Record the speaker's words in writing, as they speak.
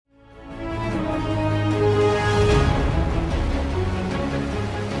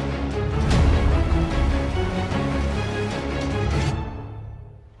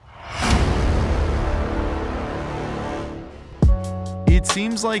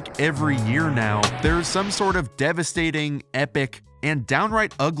seems like every year now, there's some sort of devastating, epic, and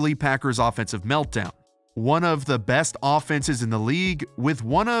downright ugly Packers offensive meltdown. One of the best offenses in the league, with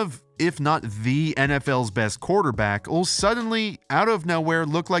one of, if not the NFL's best quarterback, will suddenly, out of nowhere,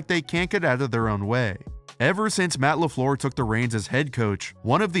 look like they can't get out of their own way. Ever since Matt LaFleur took the reins as head coach,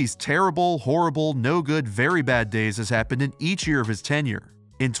 one of these terrible, horrible, no good, very bad days has happened in each year of his tenure.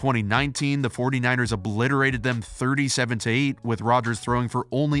 In 2019, the 49ers obliterated them 37-8, with Rodgers throwing for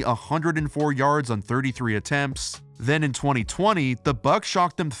only 104 yards on 33 attempts. Then in 2020, the Bucs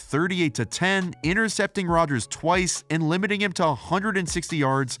shocked them 38-10, intercepting Rodgers twice and limiting him to 160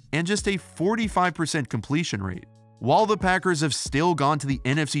 yards and just a 45% completion rate. While the Packers have still gone to the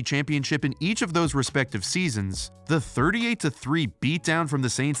NFC Championship in each of those respective seasons, the 38-3 beatdown from the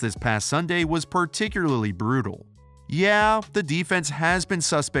Saints this past Sunday was particularly brutal. Yeah, the defense has been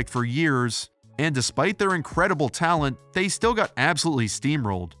suspect for years, and despite their incredible talent, they still got absolutely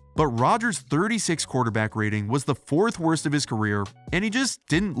steamrolled. But Rodgers' 36 quarterback rating was the 4th worst of his career, and he just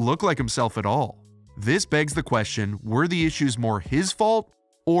didn't look like himself at all. This begs the question, were the issues more his fault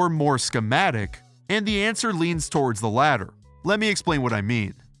or more schematic? And the answer leans towards the latter. Let me explain what I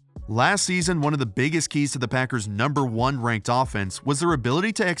mean. Last season, one of the biggest keys to the Packers' #1 ranked offense was their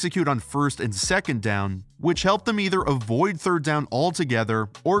ability to execute on 1st and 2nd down, which helped them either avoid 3rd down altogether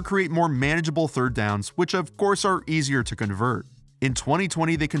or create more manageable 3rd downs, which of course are easier to convert. In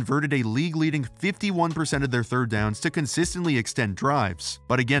 2020, they converted a league-leading 51% of their 3rd downs to consistently extend drives,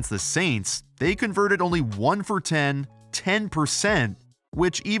 but against the Saints, they converted only 1 for 10, 10%,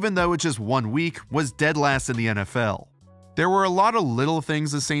 which even though it's just 1 week, was dead last in the NFL. There were a lot of little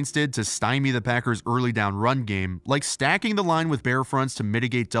things the Saints did to stymie the Packers' early down run game, like stacking the line with bare fronts to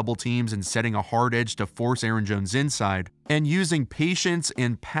mitigate double teams and setting a hard edge to force Aaron Jones inside, and using patience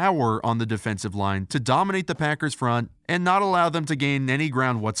and power on the defensive line to dominate the Packers' front and not allow them to gain any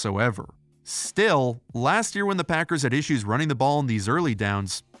ground whatsoever. Still, last year when the Packers had issues running the ball in these early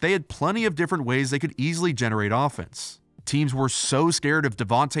downs, they had plenty of different ways they could easily generate offense. Teams were so scared of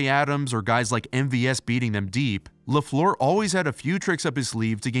Davante Adams or guys like MVS beating them deep, LaFleur always had a few tricks up his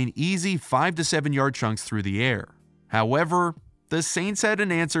sleeve to gain easy 5 to 7 yard chunks through the air. However, the Saints had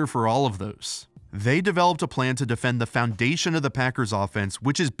an answer for all of those. They developed a plan to defend the foundation of the Packers offense,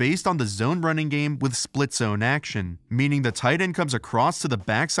 which is based on the zone running game with split zone action, meaning the tight end comes across to the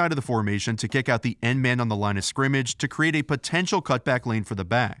backside of the formation to kick out the end man on the line of scrimmage to create a potential cutback lane for the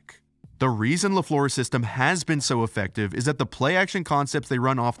back. The reason LaFleur's system has been so effective is that the play action concepts they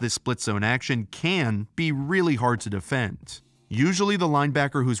run off this split zone action can be really hard to defend. Usually the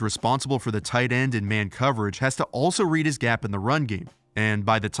linebacker who's responsible for the tight end in man coverage has to also read his gap in the run game, and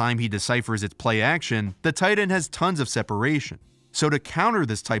by the time he deciphers its play action, the tight end has tons of separation. So to counter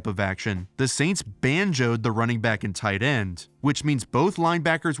this type of action, the Saints banjoed the running back and tight end, which means both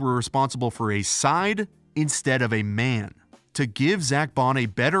linebackers were responsible for a side instead of a man. To give Zach Bond a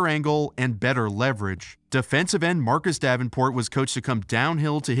better angle and better leverage, defensive end Marcus Davenport was coached to come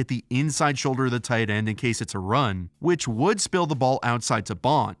downhill to hit the inside shoulder of the tight end in case it's a run, which would spill the ball outside to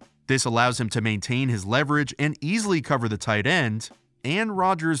Bond. This allows him to maintain his leverage and easily cover the tight end and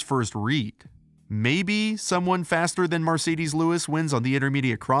Rodgers' first read. Maybe someone faster than Mercedes Lewis wins on the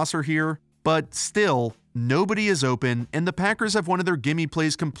intermediate crosser here, but still, nobody is open and the Packers have one of their gimme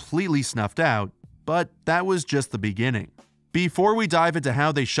plays completely snuffed out, but that was just the beginning. Before we dive into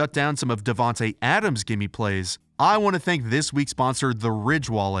how they shut down some of Davante Adams' gimme plays, I want to thank this week's sponsor, the Ridge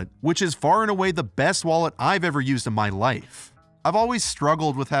Wallet, which is far and away the best wallet I've ever used in my life. I've always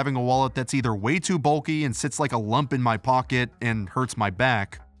struggled with having a wallet that's either way too bulky and sits like a lump in my pocket and hurts my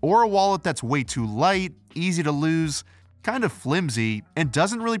back, or a wallet that's way too light, easy to lose, kind of flimsy, and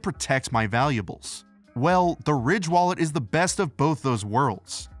doesn't really protect my valuables. Well, the Ridge Wallet is the best of both those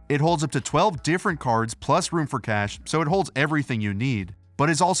worlds. It holds up to 12 different cards plus room for cash, so it holds everything you need, but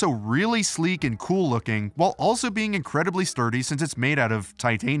is also really sleek and cool looking while also being incredibly sturdy since it's made out of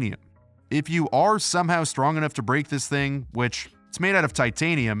titanium. If you are somehow strong enough to break this thing, which it's made out of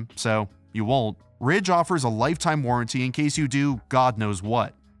titanium, so you won't, Ridge offers a lifetime warranty in case you do God knows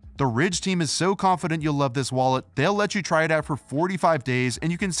what. The Ridge team is so confident you'll love this wallet, they'll let you try it out for 45 days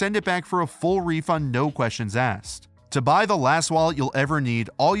and you can send it back for a full refund, no questions asked. To buy the last wallet you'll ever need,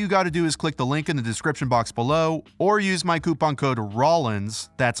 all you gotta do is click the link in the description box below, or use my coupon code ROLLINS,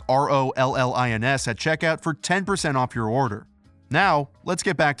 that's ROLLINS, at checkout for 10% off your order. Now, let's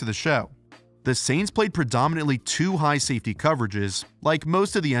get back to the show. The Saints played predominantly 2 high safety coverages, like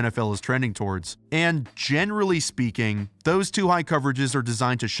most of the NFL is trending towards, and generally speaking, those 2 high coverages are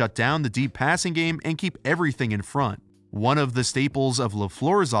designed to shut down the deep passing game and keep everything in front. One of the staples of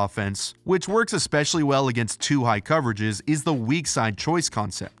LaFleur's offense, which works especially well against too high coverages, is the weak side choice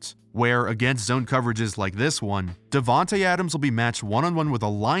concept, where against zone coverages like this one, Davante Adams will be matched one-on-one with a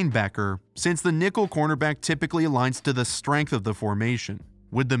linebacker since the nickel cornerback typically aligns to the strength of the formation.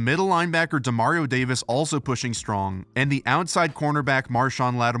 With the middle linebacker Demario Davis also pushing strong, and the outside cornerback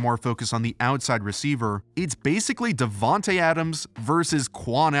Marshawn Lattimore focus on the outside receiver, it's basically Davante Adams versus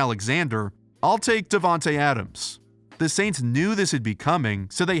Quan Alexander. I'll take Davante Adams. The Saints knew this would be coming,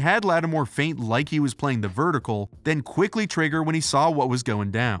 so they had Lattimore feint like he was playing the vertical, then quickly trigger when he saw what was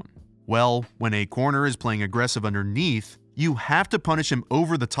going down. Well, when a corner is playing aggressive underneath, you have to punish him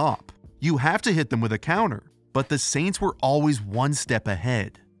over the top. You have to hit them with a counter. But the Saints were always one step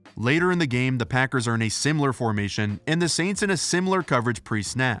ahead. Later in the game, the Packers are in a similar formation, and the Saints in a similar coverage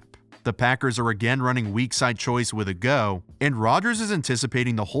pre-snap. The Packers are again running weak side choice with a go, and Rodgers is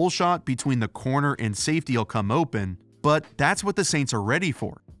anticipating the hole shot between the corner and safety will come open, but that's what the Saints are ready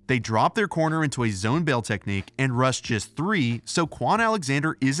for. They drop their corner into a zone bail technique and rush just 3 so Quan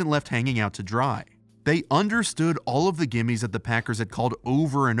Alexander isn't left hanging out to dry. They understood all of the gimmies that the Packers had called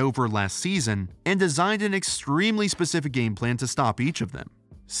over and over last season and designed an extremely specific game plan to stop each of them.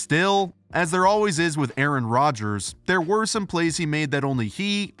 Still, as there always is with Aaron Rodgers, there were some plays he made that only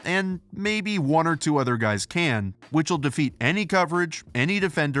he and maybe 1 or 2 other guys can, which will defeat any coverage, any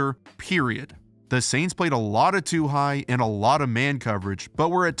defender, period. The Saints played a lot of too high and a lot of man coverage, but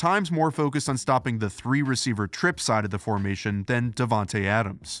were at times more focused on stopping the 3 receiver trip side of the formation than Davante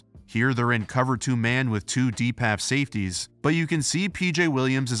Adams. Here they're in cover 2 man with 2 deep half safeties, but you can see PJ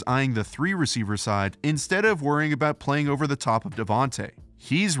Williams is eyeing the 3 receiver side instead of worrying about playing over the top of Davante.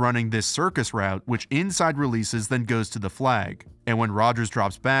 He's running this circus route, which inside releases then goes to the flag, and when Rodgers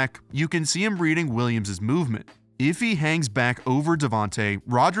drops back, you can see him reading Williams' movement. If he hangs back over Davante,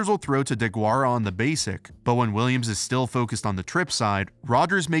 Rodgers will throw to DeGuara on the basic, but when Williams is still focused on the trip side,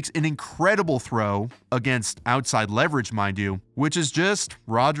 Rodgers makes an incredible throw, against outside leverage mind you, which is just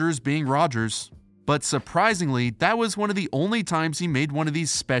Rodgers being Rodgers. But surprisingly, that was one of the only times he made one of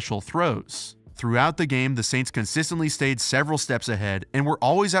these special throws. Throughout the game, the Saints consistently stayed several steps ahead and were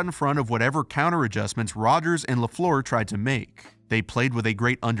always out in front of whatever counter adjustments Rodgers and LaFleur tried to make. They played with a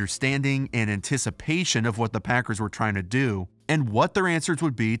great understanding and anticipation of what the Packers were trying to do and what their answers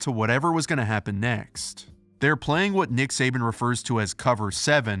would be to whatever was going to happen next. They're playing what Nick Saban refers to as cover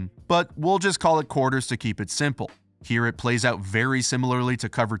 7, but we'll just call it quarters to keep it simple. Here it plays out very similarly to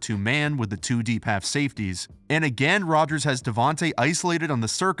cover 2 man with the 2 deep half safeties, and again Rodgers has Davante isolated on the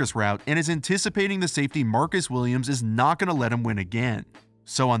circus route and is anticipating the safety Marcus Williams is not going to let him win again.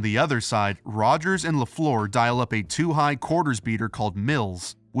 So on the other side, Rodgers and LaFleur dial up a 2-high quarters beater called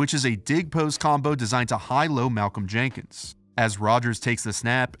Mills, which is a dig post combo designed to high-low Malcolm Jenkins. As Rodgers takes the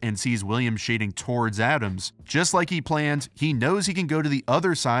snap and sees Williams shading towards Adams, just like he planned, he knows he can go to the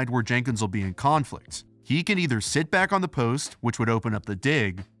other side where Jenkins will be in conflict. He can either sit back on the post, which would open up the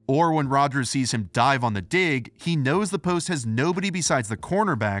dig, or when Rodgers sees him dive on the dig, he knows the post has nobody besides the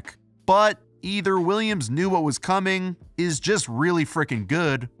cornerback, but either Williams knew what was coming, is just really freaking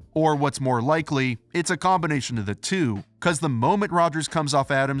good, or what's more likely, it's a combination of the two, cause the moment Rodgers comes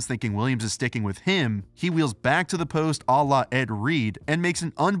off Adams thinking Williams is sticking with him, he wheels back to the post a la Ed Reed and makes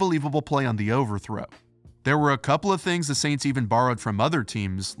an unbelievable play on the overthrow. There were a couple of things the Saints even borrowed from other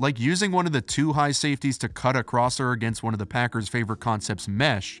teams, like using one of the 2 high safeties to cut a crosser against one of the Packers' favorite concepts,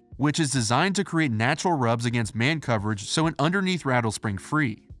 mesh, which is designed to create natural rubs against man coverage so an underneath route will spring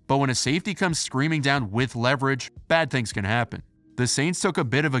free. But when a safety comes screaming down with leverage, bad things can happen. The Saints took a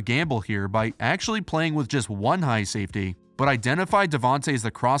bit of a gamble here by actually playing with just 1 high safety, but identified Davante as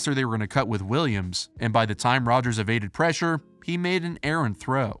the crosser they were going to cut with Williams, and by the time Rodgers evaded pressure, he made an errant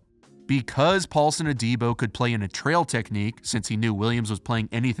throw. Because Paulson Adebo could play in a trail technique since he knew Williams was playing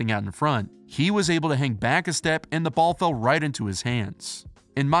anything out in front, he was able to hang back a step and the ball fell right into his hands.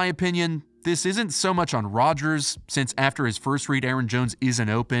 In my opinion, this isn't so much on Rodgers, since after his first read Aaron Jones isn't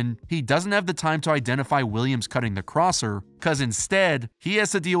open, he doesn't have the time to identify Williams cutting the crosser, cause instead, he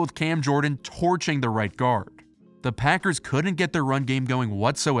has to deal with Cam Jordan torching the right guard. The Packers couldn't get their run game going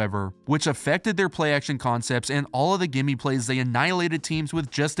whatsoever, which affected their play action concepts and all of the gimme plays they annihilated teams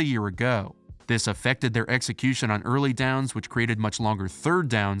with just a year ago. This affected their execution on early downs, which created much longer third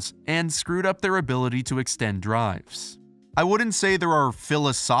downs, and screwed up their ability to extend drives. I wouldn't say there are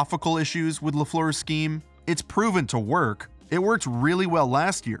philosophical issues with LaFleur's scheme. It's proven to work. It worked really well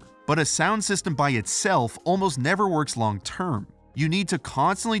last year, but a sound system by itself almost never works long term. You need to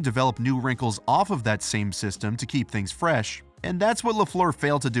constantly develop new wrinkles off of that same system to keep things fresh, and that's what LaFleur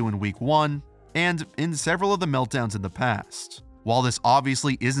failed to do in Week 1 and in several of the meltdowns in the past. While this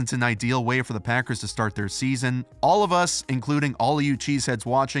obviously isn't an ideal way for the Packers to start their season, all of us, including all of you cheeseheads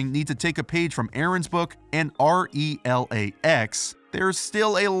watching, need to take a page from Aaron's book and RELAX. There's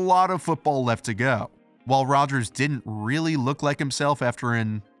still a lot of football left to go. While Rodgers didn't really look like himself after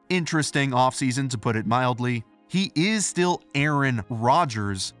an interesting offseason, to put it mildly, he is still Aaron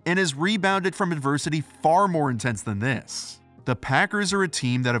Rodgers and has rebounded from adversity far more intense than this. The Packers are a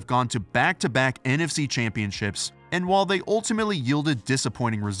team that have gone to back-to-back NFC championships, and while they ultimately yielded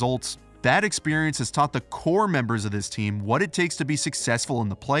disappointing results, that experience has taught the core members of this team what it takes to be successful in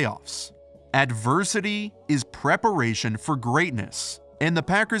the playoffs. Adversity is preparation for greatness, and the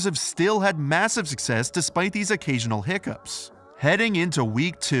Packers have still had massive success despite these occasional hiccups. Heading into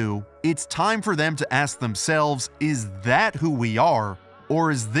Week 2, it's time for them to ask themselves, is that who we are,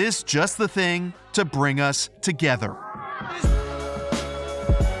 or is this just the thing to bring us together?